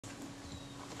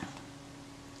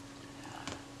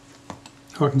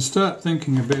I can start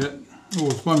thinking about, oh,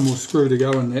 there's one more screw to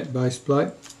go in that base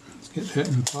plate. Let's get that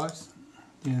in place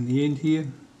down the end here.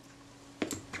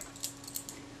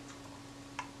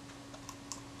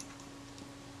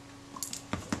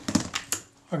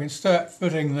 I can start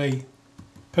fitting the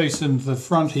piece into the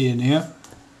front here now.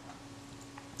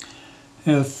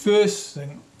 Now the first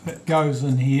thing that goes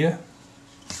in here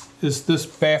is this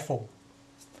baffle.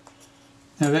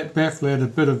 Now that baffle had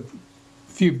a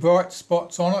few bright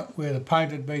spots on it where the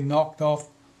paint had been knocked off.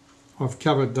 I've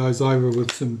covered those over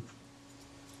with some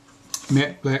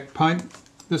matte black paint.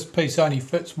 This piece only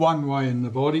fits one way in the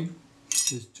body.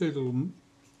 There's two little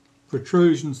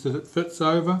protrusions that it fits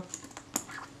over.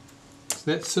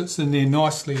 So that sits in there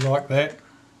nicely like that.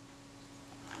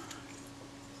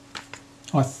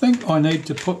 I think I need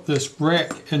to put this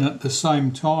rack in at the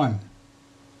same time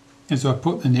as I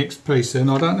put the next piece in.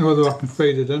 I don't know whether I can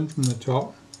feed it in from the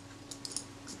top.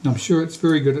 I'm sure it's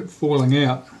very good at falling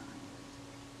out.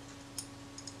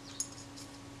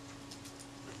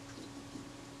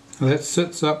 So that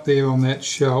sits up there on that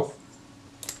shelf.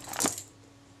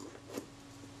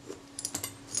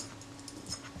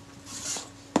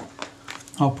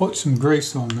 I'll put some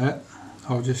grease on that.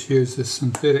 I'll just use this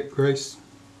synthetic grease.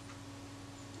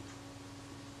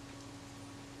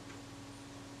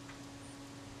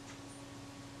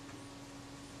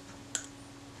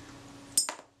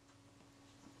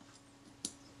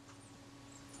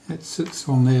 It sits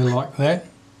on there like that.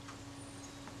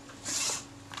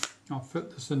 I'll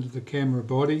fit this into the camera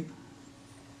body.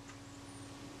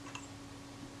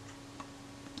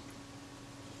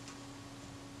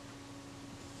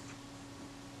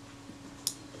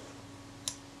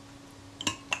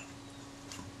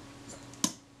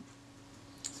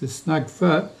 It's a snug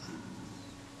fit.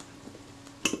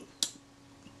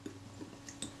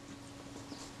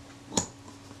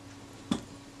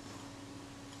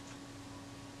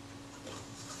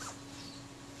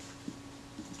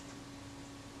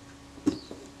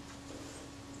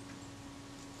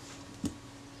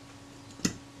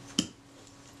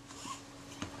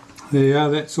 There you are,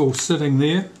 that's all sitting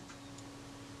there.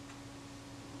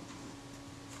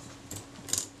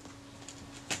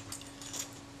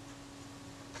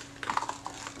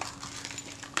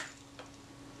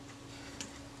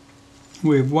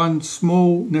 We have one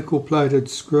small nickel plated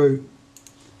screw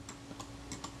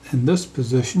in this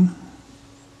position.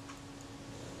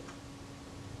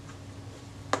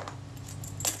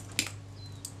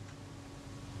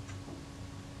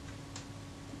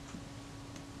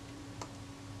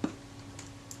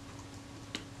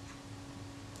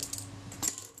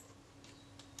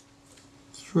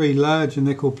 Three larger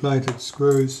nickel plated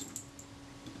screws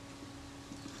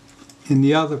in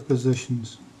the other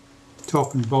positions,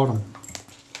 top and bottom.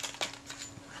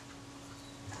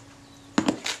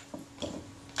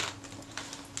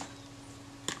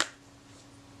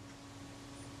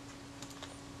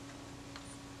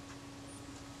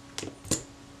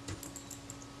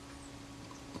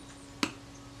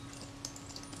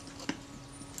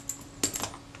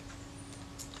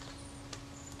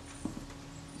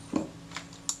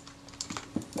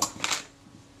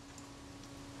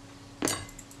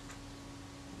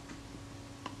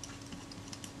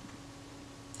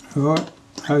 Alright,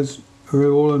 those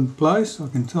are all in place. I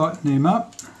can tighten them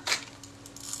up.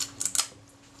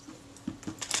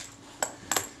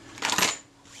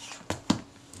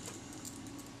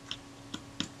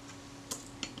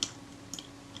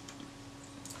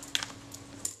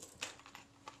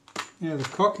 Now the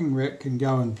cocking rack can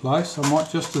go in place. I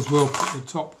might just as well put the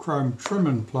top chrome trim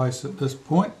in place at this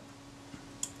point.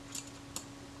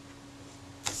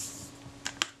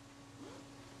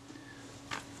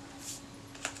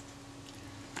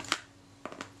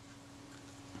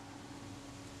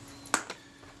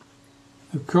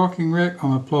 The cocking rack,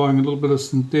 I'm applying a little bit of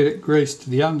synthetic grease to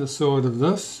the underside of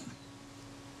this.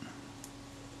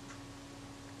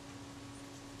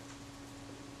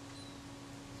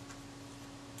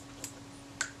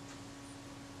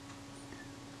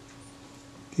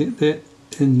 Get that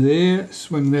in there,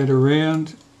 swing that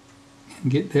around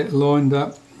and get that lined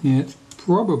up. Now it's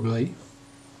probably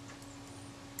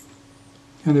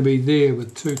going to be there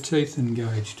with two teeth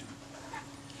engaged.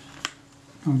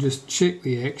 I'll just check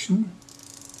the action.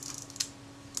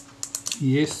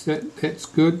 Yes, that's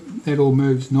good. That all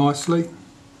moves nicely.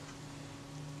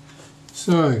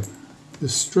 So the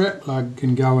strap lug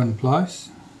can go in place.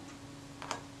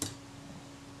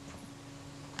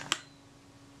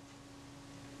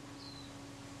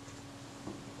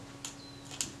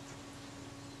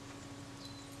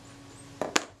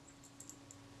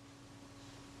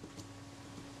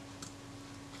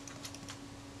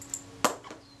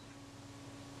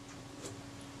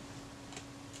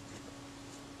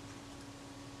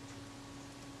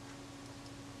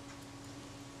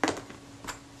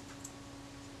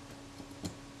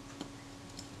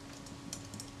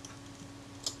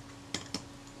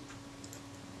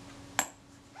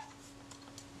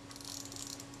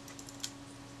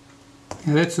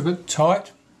 Now that's a bit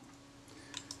tight.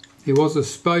 There was a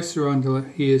spacer under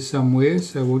here somewhere,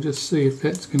 so we'll just see if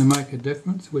that's going to make a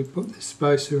difference. We put the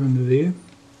spacer under there.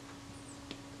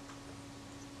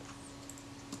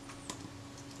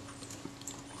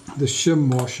 The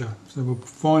shim washer. So we'll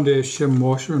find our shim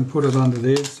washer and put it under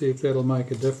there and see if that'll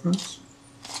make a difference.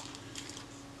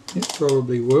 It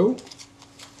probably will.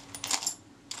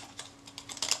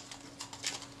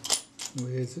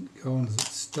 Where's it gone? Is it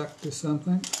stuck to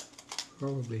something?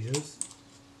 Probably is.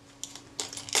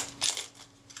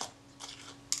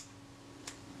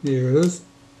 There it is,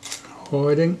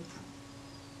 hiding.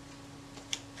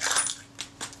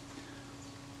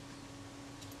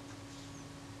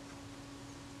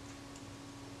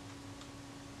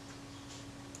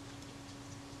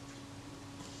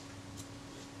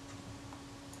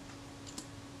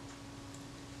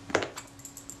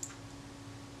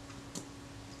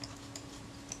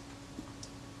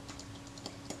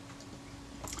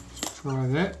 Try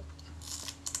that.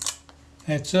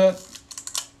 That's it.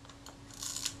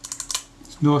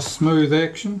 It's nice smooth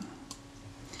action.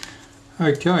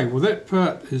 Okay, well that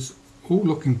part is all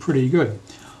looking pretty good.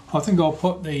 I think I'll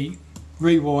put the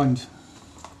rewind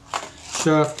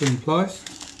shaft in place.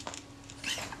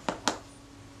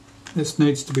 This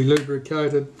needs to be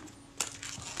lubricated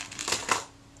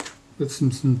with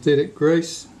some synthetic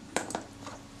grease.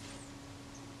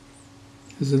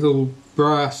 There's a little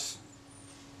brass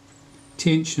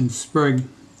tension spring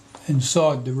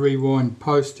inside the rewind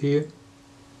post here.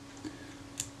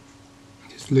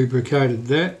 Just lubricated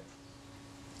that.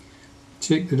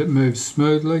 Check that it moves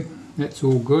smoothly. That's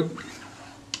all good.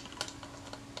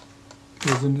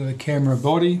 Goes into the camera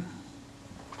body.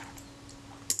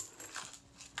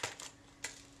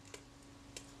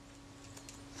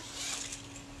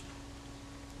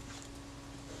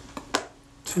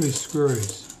 Two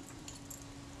screws.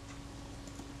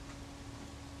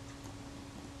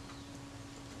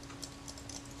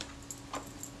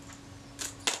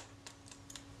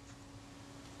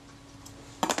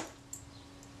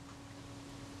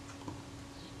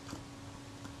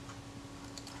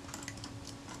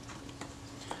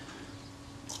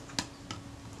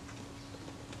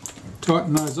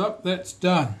 Tighten those up, that's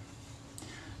done.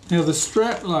 Now the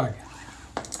strap lug.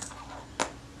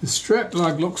 The strap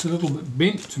lug looks a little bit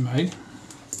bent to me.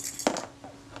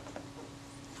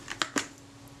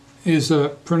 There's a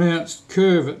pronounced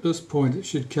curve at this point. It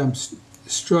should come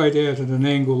straight out at an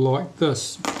angle like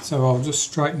this. So I'll just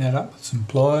straighten that up with some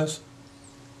pliers.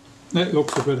 That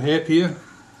looks a bit happier.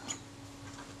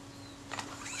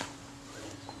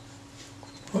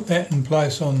 Put that in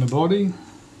place on the body.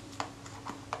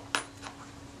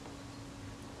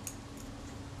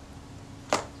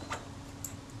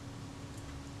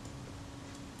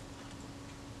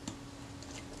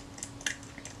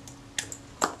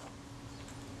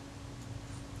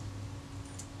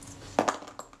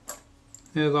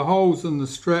 Now the holes in the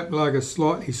strap lug are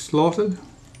slightly slotted.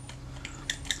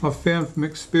 I've found from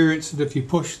experience that if you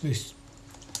push this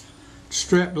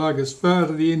strap lug as far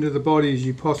to the end of the body as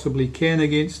you possibly can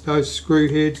against those screw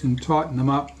heads and tighten them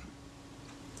up,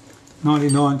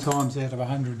 99 times out of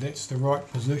 100 that's the right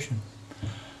position.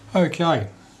 Okay,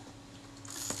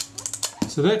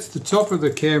 so that's the top of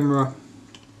the camera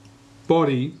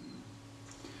body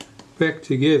back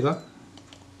together.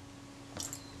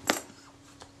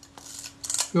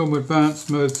 Film advance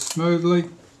moves smoothly.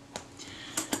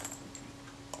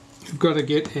 We've got to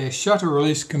get our shutter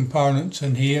release components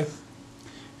in here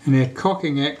and our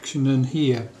cocking action in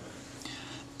here.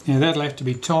 Now that'll have to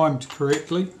be timed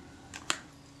correctly.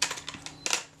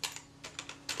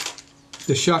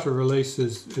 The shutter release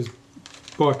is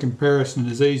by comparison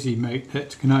is easy meat.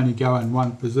 That can only go in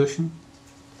one position.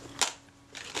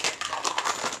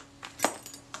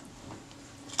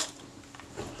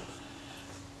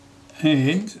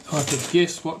 And I could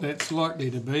guess what that's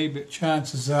likely to be, but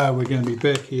chances are we're going to be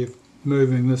back here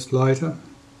moving this later.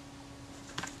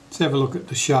 Let's have a look at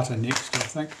the shutter next, I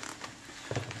think.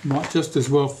 Might just as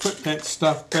well fit that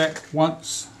stuff back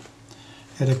once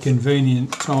at a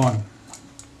convenient time.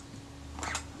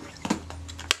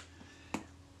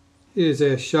 Here's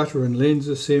our shutter and lens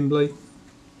assembly.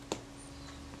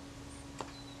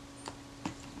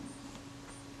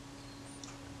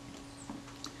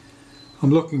 I'm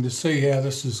looking to see how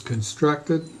this is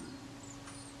constructed.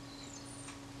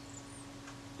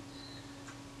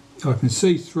 I can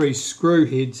see three screw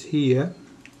heads here,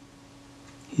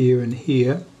 here and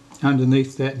here,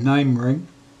 underneath that name ring,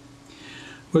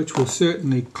 which will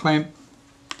certainly clamp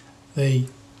the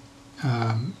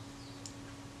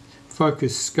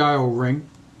focus scale ring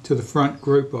to the front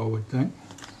group, I would think.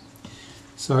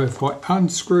 So if I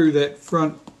unscrew that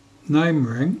front name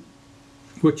ring,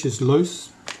 which is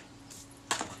loose.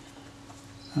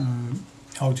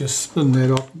 I'll just spin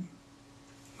that off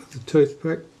with the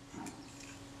toothpick.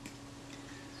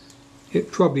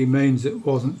 It probably means it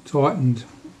wasn't tightened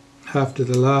after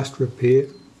the last repair.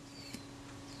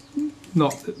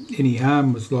 Not that any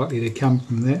harm was likely to come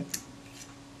from that.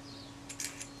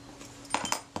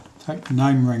 Take the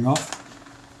name ring off.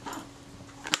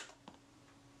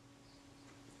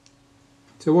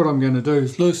 So what I'm going to do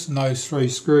is loosen those 3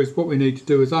 screws. What we need to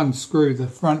do is unscrew the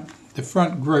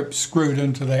front group screwed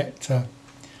into that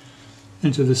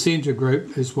into the centre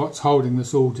group is what's holding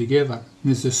this all together.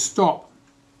 And there's a stop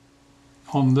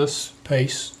on this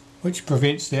piece which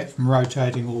prevents that from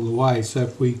rotating all the way. So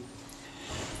if we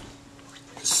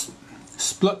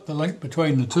split the link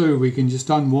between the two, we can just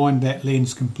unwind that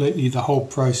lens completely. The whole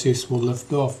process will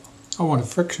lift off. I want a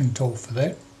friction tool for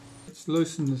that. Let's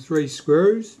loosen the 3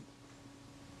 screws.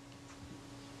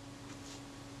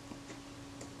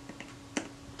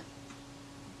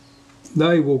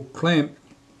 They will clamp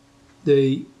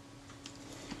the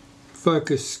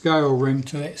focus scale ring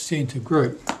to that centre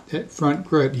group, that front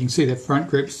group. You can see that front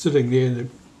group sitting there.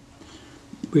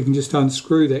 We can just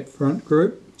unscrew that front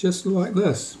group just like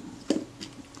this.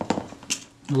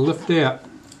 It'll lift out.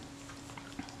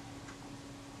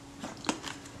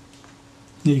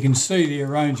 You can see the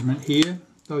arrangement here.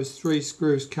 Those 3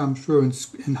 screws come through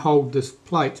and hold this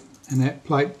plate, and that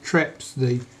plate traps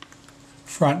the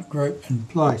front group in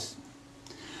place.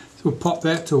 So we'll pop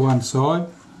that to one side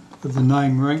with the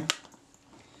name ring.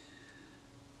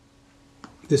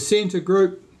 The centre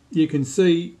group, you can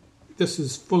see this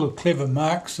is full of clever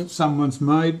marks that someone's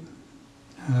made.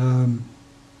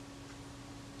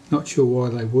 Not sure why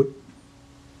they would.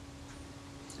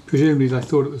 Presumably they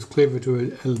thought it was clever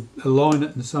to align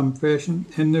it in some fashion.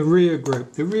 And the rear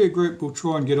group will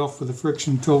try and get off with a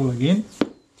friction tool again.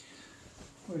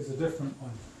 Where's a different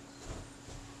one?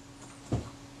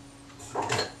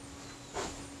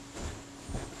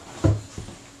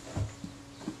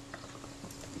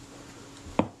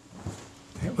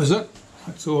 That was it.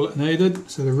 That's all it needed.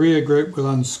 So the rear group will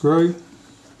unscrew.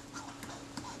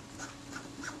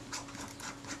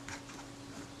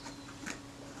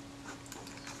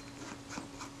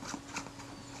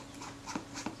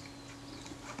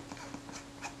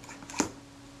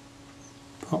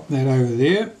 Pop that over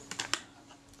there.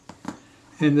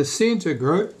 And the centre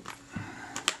group,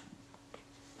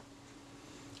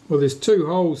 well, there's 2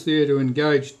 holes there to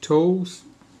engage tools.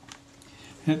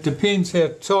 And it depends how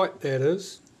tight that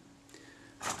is.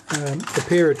 A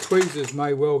pair of tweezers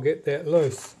may well get that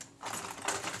loose.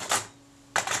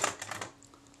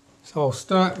 So I'll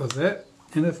start with that,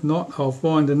 and if not, I'll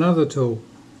find another tool.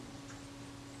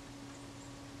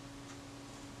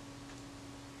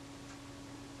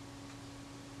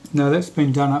 Now that's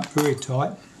been done up very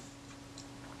tight.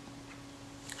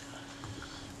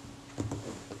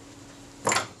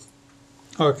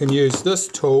 I can use this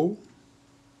tool.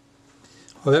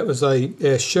 Well, that was a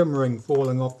shim ring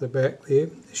falling off the back there.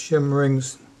 The shim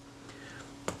rings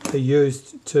are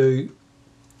used to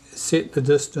set the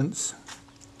distance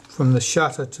from the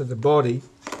shutter to the body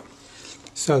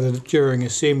so that during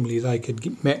assembly they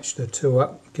could match the 2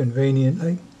 up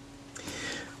conveniently.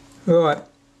 Right,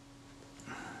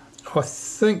 I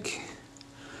think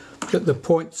that the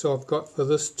points I've got for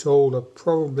this tool are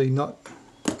probably not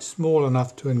small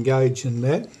enough to engage in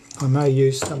that. I may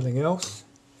use something else.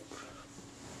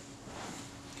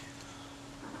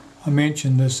 I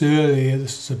mentioned this earlier,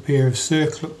 this is a pair of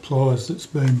circlip pliers that's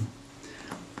been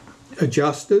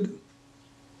adjusted.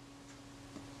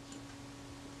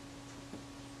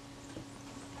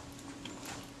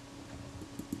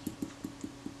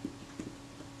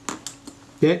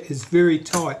 That is very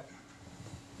tight.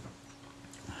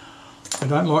 I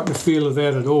don't like the feel of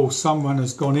that at all. Someone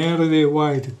has gone out of their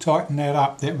way to tighten that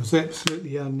up. That was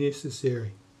absolutely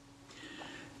unnecessary.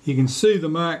 You can see the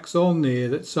marks on there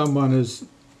that someone has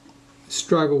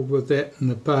struggled with that in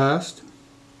the past.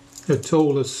 The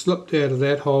tool has slipped out of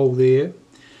that hole there,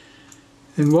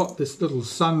 and what this little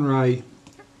sunray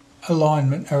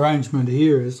arrangement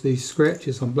here is, these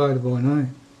scratches, I'm blowed if I know.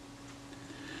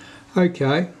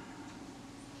 Okay,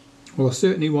 well I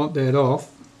certainly want that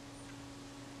off.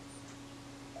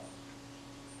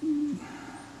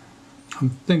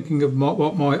 I'm thinking of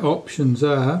what my options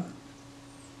are.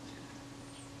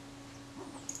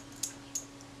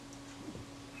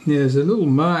 There's a little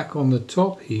mark on the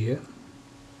top here.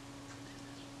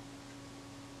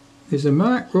 There's a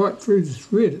mark right through the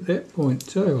thread at that point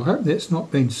too. I hope that's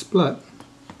not been split.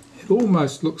 It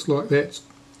almost looks like that's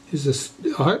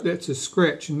I hope that's a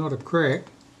scratch and not a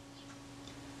crack.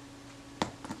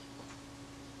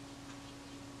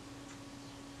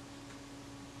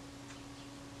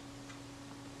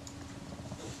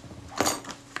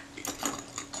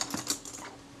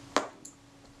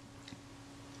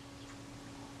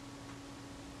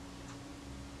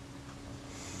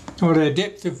 Got our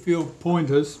depth of field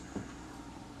pointers.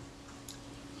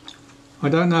 I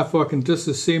don't know if I can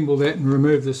disassemble that and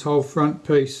remove this whole front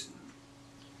piece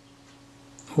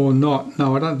or not.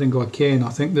 No, I don't think I can. I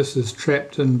think this is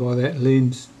trapped in by that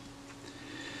lens.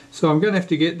 So I'm going to have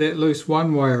to get that loose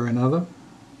one way or another.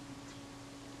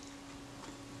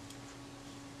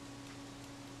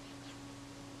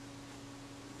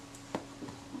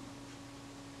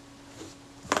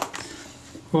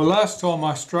 Well, last time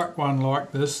I struck one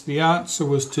like this, the answer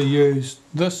was to use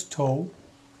this tool,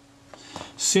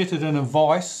 set it in a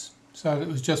vise so that it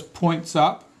was just points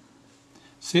up,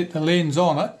 set the lens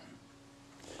on it,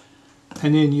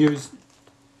 and then use,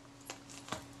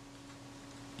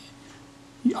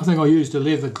 I think I used a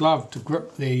leather glove to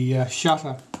grip the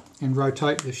shutter and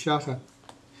rotate the shutter.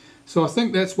 So I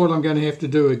think that's what I'm going to have to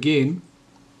do again.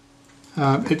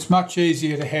 It's much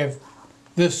easier to have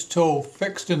this tool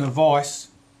fixed in a vise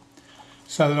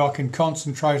so that I can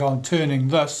concentrate on turning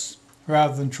this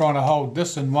rather than trying to hold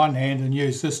this in one hand and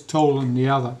use this tool in the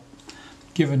other,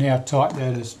 given how tight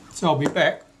that is. So I'll be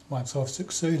back once I've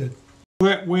succeeded.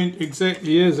 That went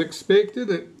exactly as expected.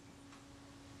 It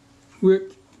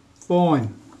worked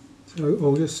fine. So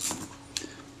I'll just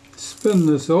spin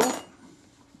this off.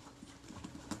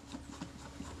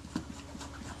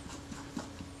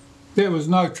 There was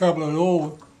no trouble at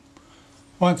all.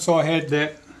 Once I had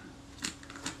that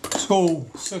tool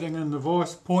sitting in the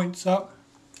vise, points up,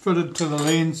 fitted to the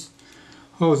lens,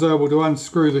 I was able to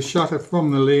unscrew the shutter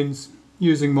from the lens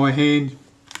using my hand.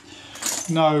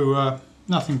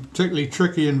 Nothing particularly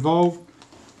tricky involved.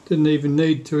 Didn't even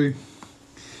need to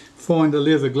find a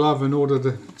leather glove in order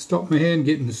to stop my hand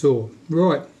getting sore.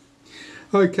 Right,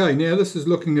 okay, now this is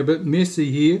looking a bit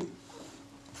messy here.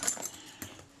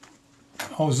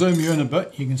 I'll zoom you in a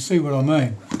bit, you can see what I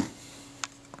mean.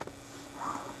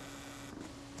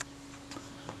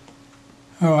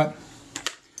 Alright,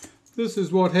 this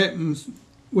is what happens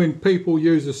when people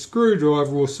use a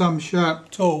screwdriver or some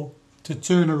sharp tool to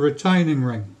turn a retaining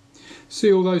ring.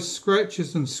 See all those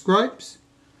scratches and scrapes?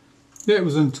 That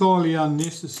was entirely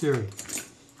unnecessary.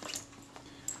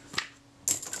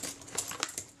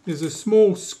 There's a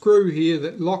small screw here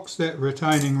that locks that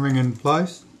retaining ring in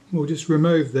place. We'll just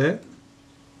remove that.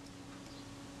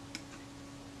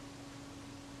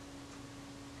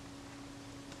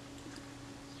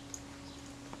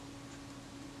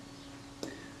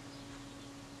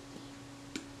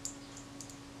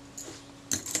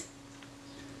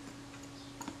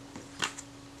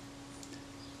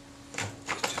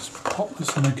 Pop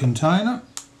this in a container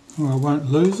or I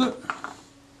won't lose it.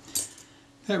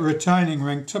 That retaining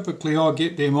ring, typically I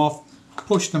get them off,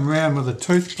 push them around with a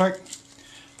toothpick.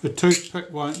 The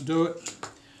toothpick won't do it.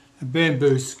 A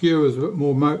bamboo skewer is a bit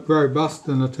more robust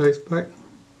than a toothpick.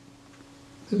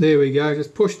 But there we go,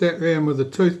 just push that around with a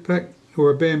toothpick or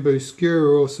a bamboo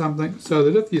skewer or something so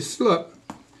that if you slip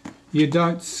you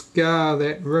don't scar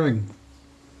that ring.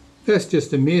 That's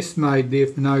just a mess made there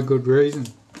for no good reason.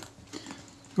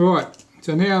 Right,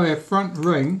 so now our front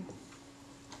ring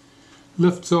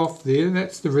lifts off there,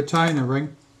 that's the retainer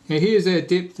ring. Now here's our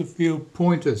depth of field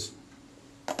pointers.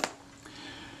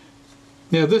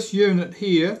 Now this unit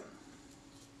here,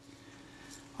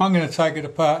 I'm going to take it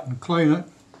apart and clean it.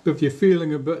 If you're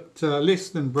feeling a bit less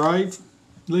than brave,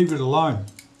 leave it alone.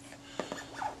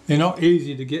 They're not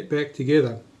easy to get back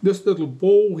together. This little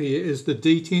ball here is the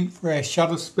detent for our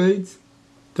shutter speeds.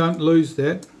 Don't lose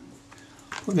that.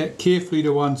 Put that carefully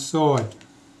to one side.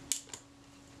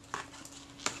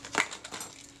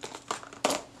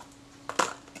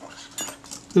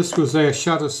 This was our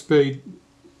shutter speed.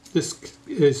 This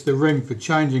is the ring for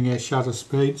changing our shutter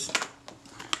speeds.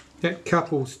 That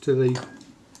couples to the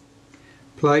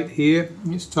plate here.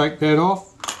 Let's take that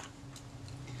off.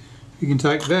 You can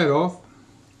take that off.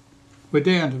 We're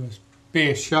down to a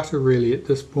bare shutter really at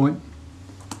this point.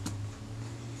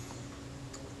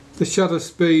 The shutter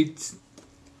speeds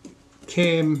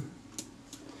cam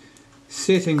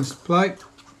settings plate,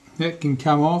 that can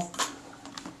come off,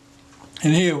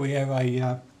 and here we have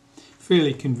a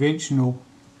fairly conventional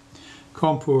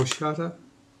contour shutter.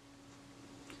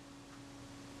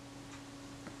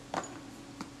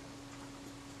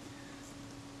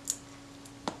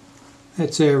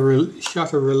 That's our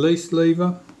shutter release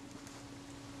lever.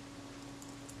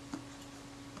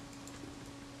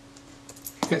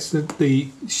 That's the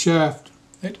shaft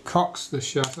that cocks the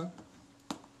shutter.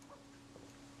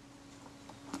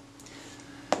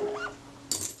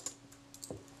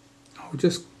 I'll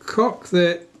just cock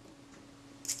that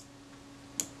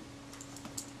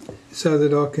so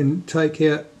that I can take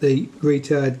out the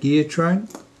retard gear train.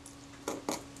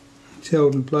 It's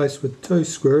held in place with two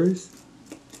screws.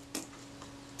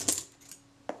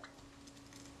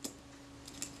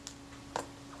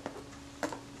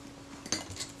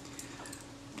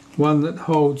 one that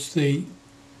holds the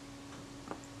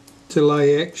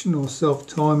delay action or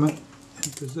self-timer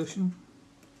in position.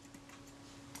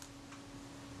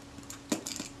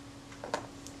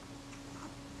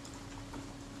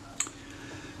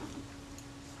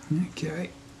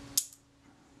 Okay,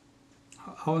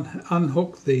 I'll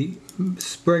unhook the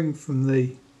spring from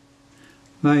the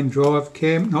main drive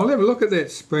cam. I'll have a look at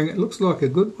that spring. It looks like a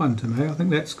good one to me. I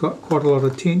think that's got quite a lot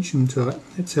of tension to it.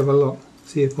 Let's have a look,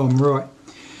 see if I'm right.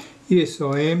 Yes,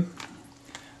 I am.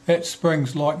 That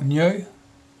spring's like new.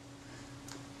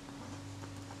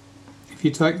 If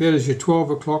you take that as your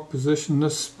 12 o'clock position,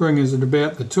 this spring is at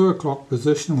about the 2 o'clock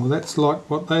position. Well, that's like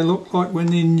what they look like when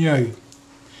they're new.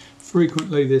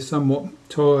 Frequently they're somewhat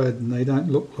tired and they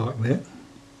don't look like that.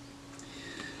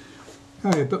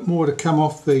 Okay, a bit more to come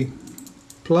off the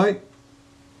plate.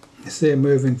 You see a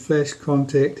moving flash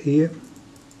contact here.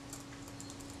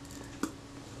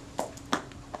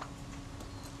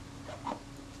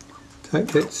 Take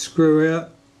that screw out.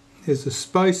 There's a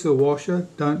spacer washer,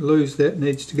 don't lose that,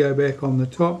 needs to go back on the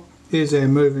top. Here's our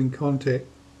moving contact.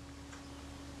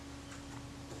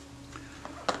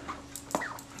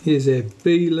 Here's our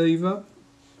B lever,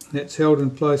 that's held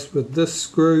in place with this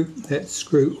screw. That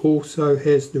screw also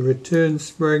has the return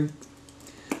spring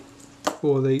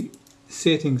for the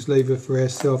settings lever for our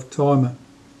self-timer.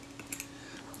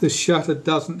 This shutter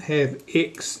doesn't have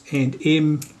X and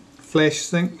M flash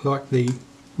sync like the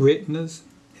Retinas,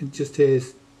 it just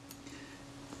has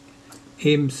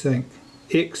M sync,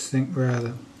 X sync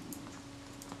rather,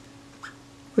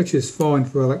 which is fine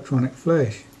for electronic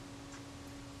flash.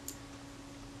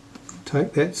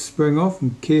 Take that spring off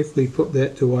and carefully put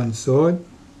that to one side.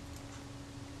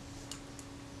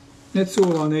 That's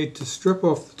all I need to strip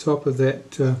off the top of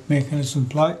that mechanism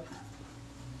plate.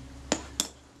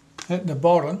 At the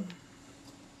bottom,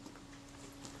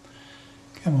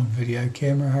 come on video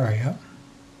camera, hurry up.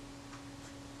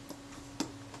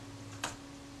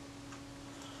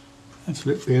 That's a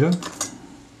bit better.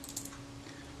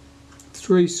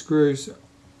 3 screws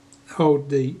hold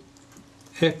the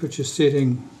aperture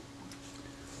setting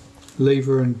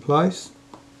lever in place.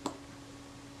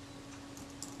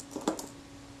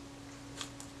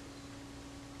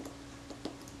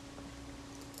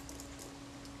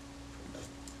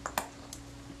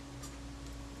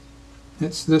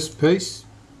 That's this piece.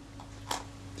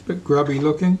 It's a bit grubby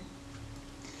looking.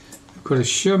 I've got a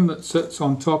shim that sits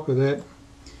on top of that,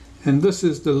 and this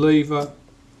is the lever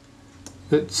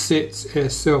that sets our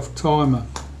self-timer.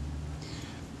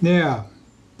 Now,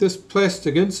 this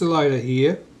plastic insulator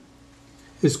here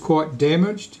is quite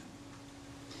damaged.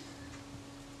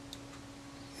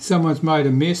 Someone's made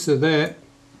a mess of that.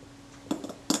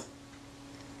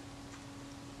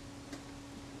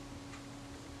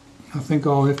 I think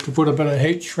I'll have to put a bit of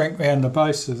heat shrink around the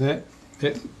base of that.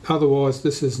 Otherwise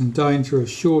this is in danger of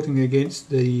shorting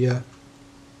against the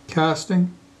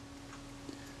casting.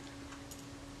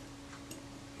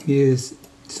 There's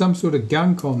some sort of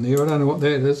gunk on there, I don't know what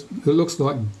that is. It looks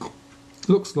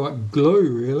like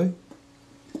glue really.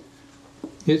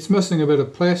 It's missing a bit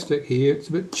of plastic here, it's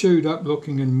a bit chewed up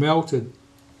looking and melted.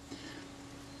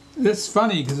 That's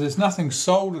funny because there's nothing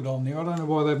soldered on there, I don't know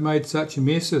why they've made such a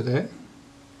mess of that.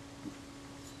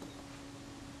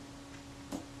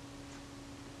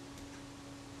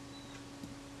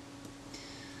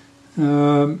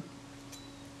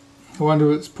 I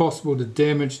wonder if it's possible to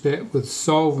damage that with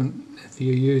solvent if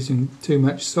you're using too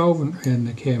much solvent around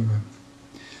the camera.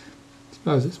 I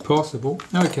suppose it's possible.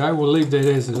 Okay, we'll leave that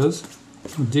as it is.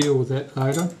 We'll deal with that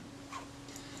later.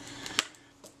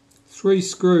 3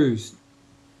 screws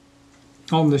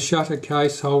on the shutter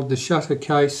case hold the shutter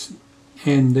case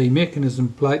and the mechanism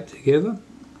plate together.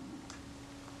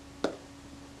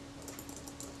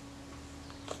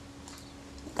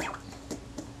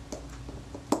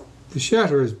 The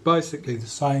shutter is basically the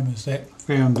same as that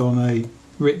found on a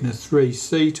Retina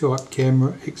 3C type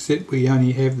camera, except we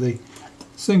only have the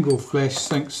single flash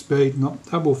sync speed, not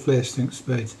double flash sync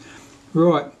speeds.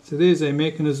 Right, so there's our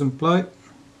mechanism plate.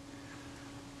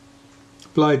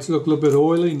 Blades look a little bit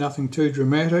oily, nothing too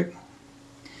dramatic.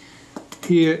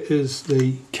 Here is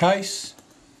the case.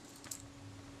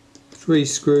 3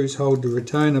 screws hold the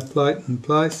retainer plate in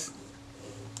place.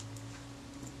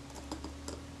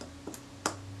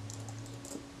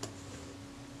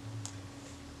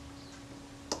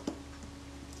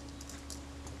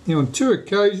 Now on 2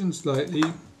 occasions lately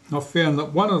I've found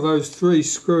that one of those 3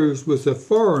 screws was a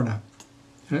foreigner,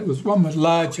 and it was one with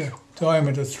larger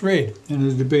diameter thread, and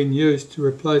it had been used to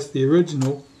replace the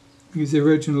original because the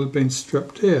original had been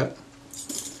stripped out.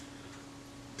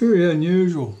 Very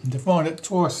unusual, and to find it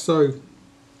twice so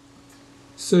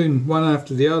soon one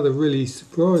after the other really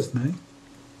surprised me.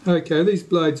 Okay, these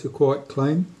blades are quite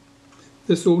clean.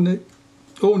 This all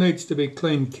needs to be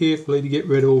cleaned carefully to get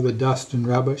rid of all the dust and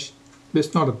rubbish.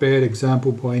 It's not a bad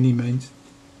example by any means.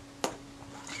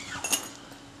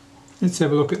 Let's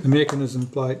have a look at the mechanism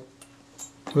plate.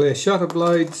 Well, our shutter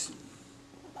blades,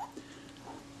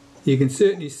 you can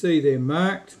certainly see they're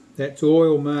marked. That's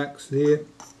oil marks there.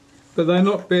 But they're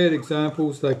not bad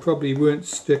examples. They probably weren't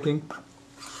sticking.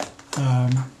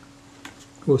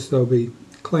 Of course, they'll be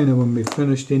cleaner when we're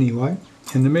finished anyway.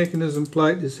 And the mechanism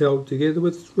plate is held together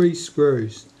with 3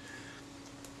 screws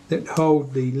that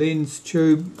hold the lens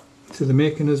tube to the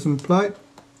mechanism plate,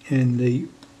 and the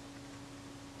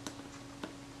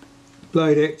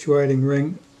blade actuating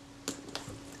ring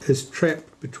is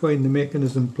trapped between the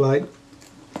mechanism plate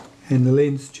and the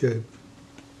lens tube.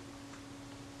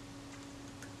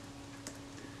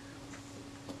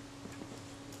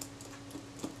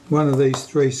 One of these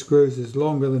 3 screws is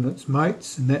longer than its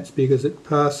mates, and that's because it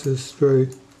passes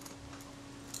through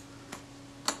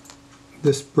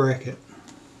this bracket.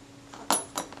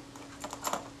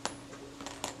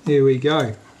 There we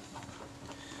go.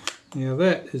 Now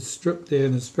that is stripped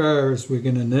down as far as we're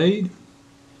going to need.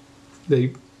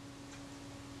 The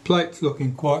plate's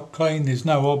looking quite clean, there's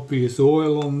no obvious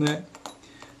oil on that.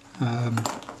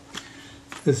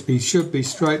 This should be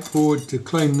straightforward to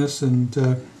clean this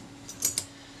and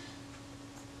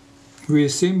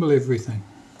reassemble everything.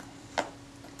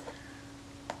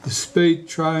 The speed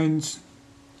trains,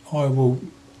 I will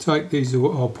take these,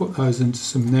 I'll put those into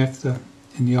some naphtha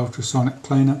in the ultrasonic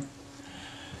cleaner,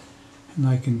 and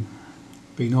they can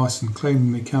be nice and clean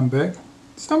when we come back.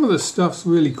 Some of the stuff's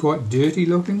really quite dirty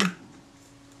looking.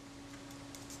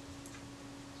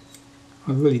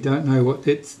 I really don't know what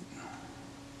that's.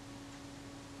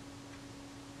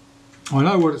 I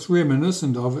know what it's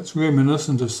reminiscent of. It's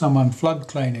reminiscent of someone flood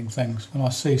cleaning things. When I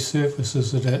see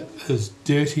surfaces that are as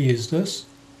dirty as this,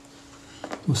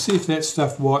 we'll see if that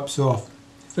stuff wipes off.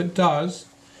 If it does,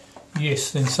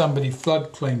 yes, then somebody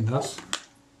flood cleaned us.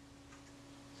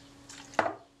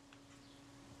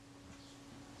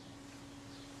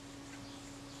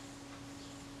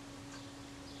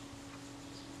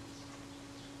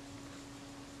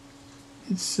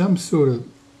 It's some sort of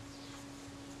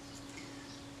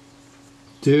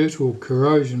dirt or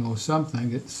corrosion or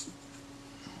something. It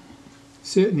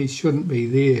certainly shouldn't be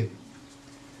there.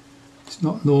 It's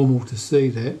not normal to see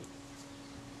that.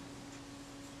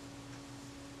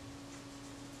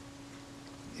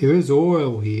 There is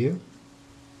oil here.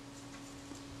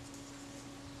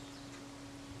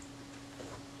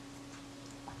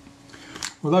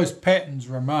 Well, those patterns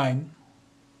remain.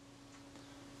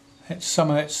 Some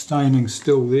of that staining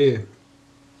still there.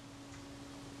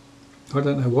 I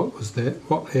don't know what was that,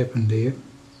 what happened there.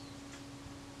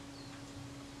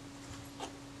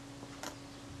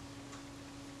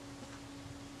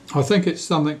 I think it's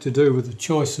something to do with the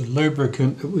choice of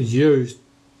lubricant that was used.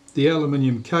 The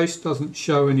aluminium case doesn't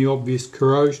show any obvious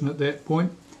corrosion at that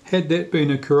point. Had that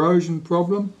been a corrosion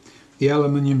problem, the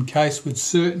aluminium case would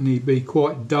certainly be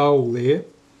quite dull there.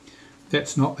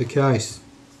 That's not the case.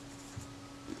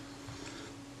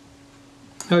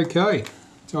 Okay,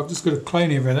 so I've just got to clean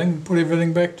everything and put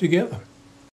everything back together.